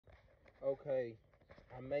Okay,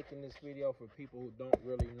 I'm making this video for people who don't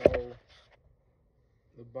really know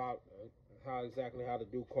about how to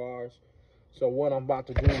do cars. So what I'm about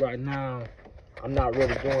to do right now, I'm not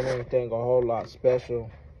really doing anything a whole lot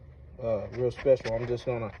special, real special. I'm just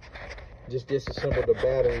gonna disassemble the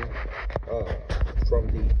battery from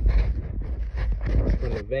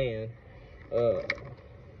the van.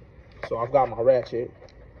 So I've got my ratchet.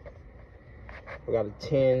 I got a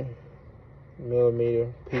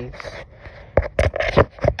 10mm piece.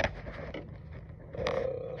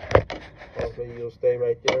 Hopefully you'll stay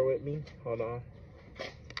right there with me. Hold on.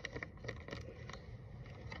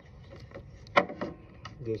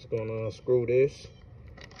 Just gonna unscrew this.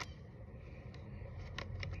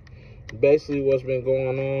 Basically what's been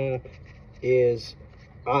going on is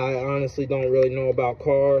I honestly don't really know about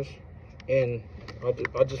cars, and I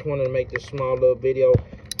just wanted to make this small little video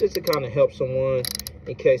just to kind of help someone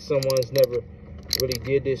in case someone's never really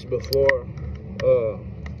did this before.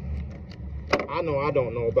 I know I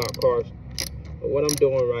don't know about cars, but what I'm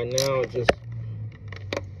doing right now is just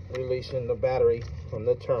releasing the battery from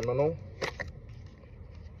the terminal.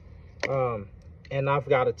 And I've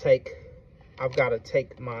got to take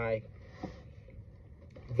my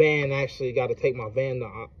van, take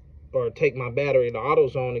my battery to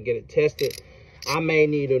AutoZone and get it tested. I may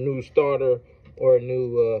need a new starter or a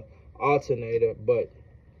new alternator, but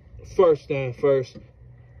first thing first,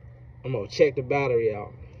 I'm gonna check the battery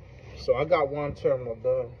out. So I got one terminal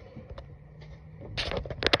done.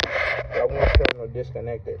 Got one terminal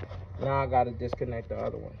disconnected. Now I gotta disconnect the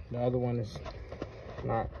other one. The other one is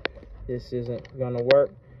not. This isn't gonna work,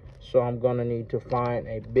 so I'm gonna need to find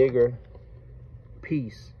a bigger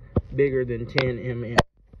piece, bigger than 10mm.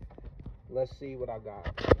 Let's see what I got.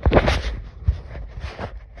 I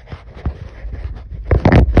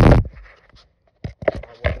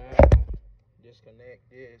will now disconnect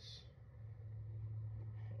this.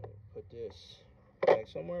 Put this back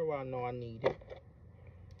somewhere where I know I need it.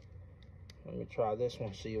 Let me try this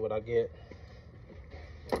one, see what I get.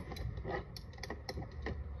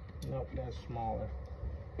 Nope, that's smaller.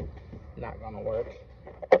 Not gonna work.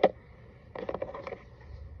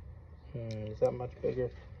 Is that much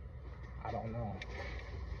bigger? I don't know.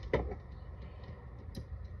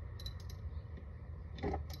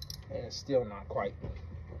 And it's still not quite.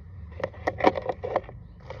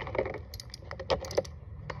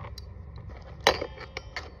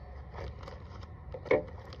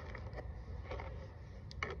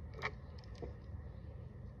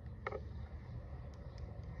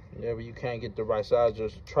 Whenever you can't get the right size,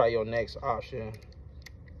 just try your next option.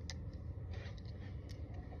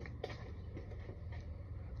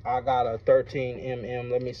 I got a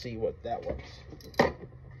 13mm. Let me see what that was.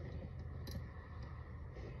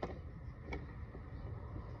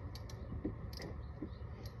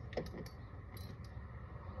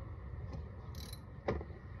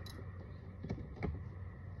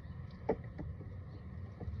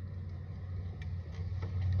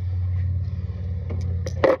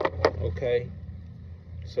 Okay,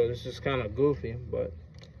 so this is kind of goofy, but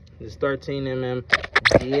this 13mm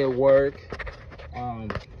did work.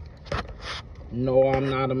 No, I'm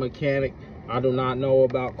not a mechanic. I do not know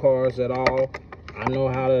about cars at all. I know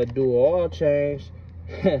how to do an oil change,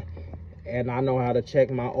 and I know how to check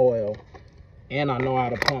my oil, and I know how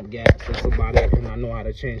to pump gas. That's about it. And I know how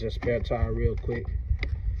to change a spare tire real quick.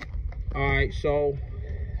 All right, so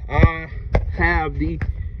I have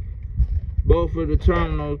both of the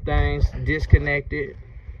terminal things disconnected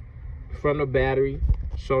from the battery.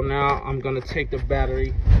 So now I'm gonna take the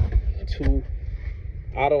battery to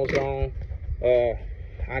AutoZone.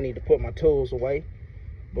 I need to put my tools away,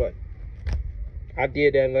 but I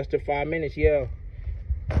did that in less than 5 minutes. Yeah,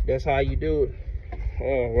 that's how you do it.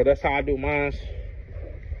 Well, that's how I do mine.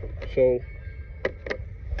 So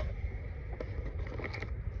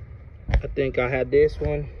I think I had this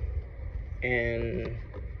one, and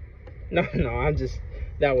no,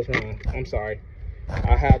 that was wrong. I'm sorry.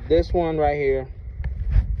 I have this one right here,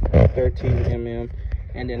 13mm,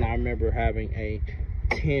 and then I remember having a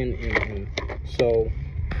 10mm. So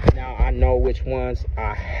now I know which ones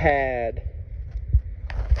I had.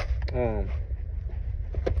 And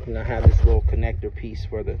I have this little connector piece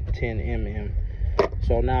for the 10mm.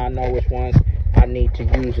 So now I know which ones I need to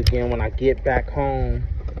use again when I get back home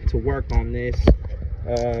to work on this.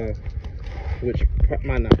 Which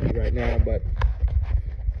might not be right now, but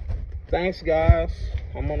thanks guys.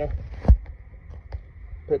 I'm gonna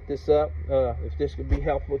put this up. If this could be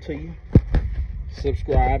helpful to you,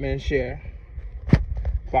 subscribe and share.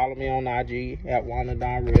 Follow me on IG at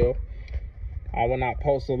WandaDonReal. I will not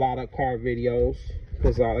post a lot of car videos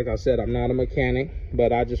because like I said, I'm not a mechanic,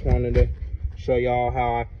 but I just wanted to show y'all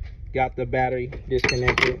how I got the battery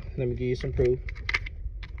disconnected. Let me give you some proof.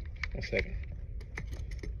 One second.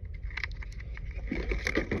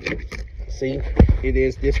 See, it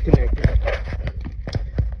is disconnected.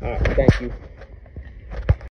 All right, thank you.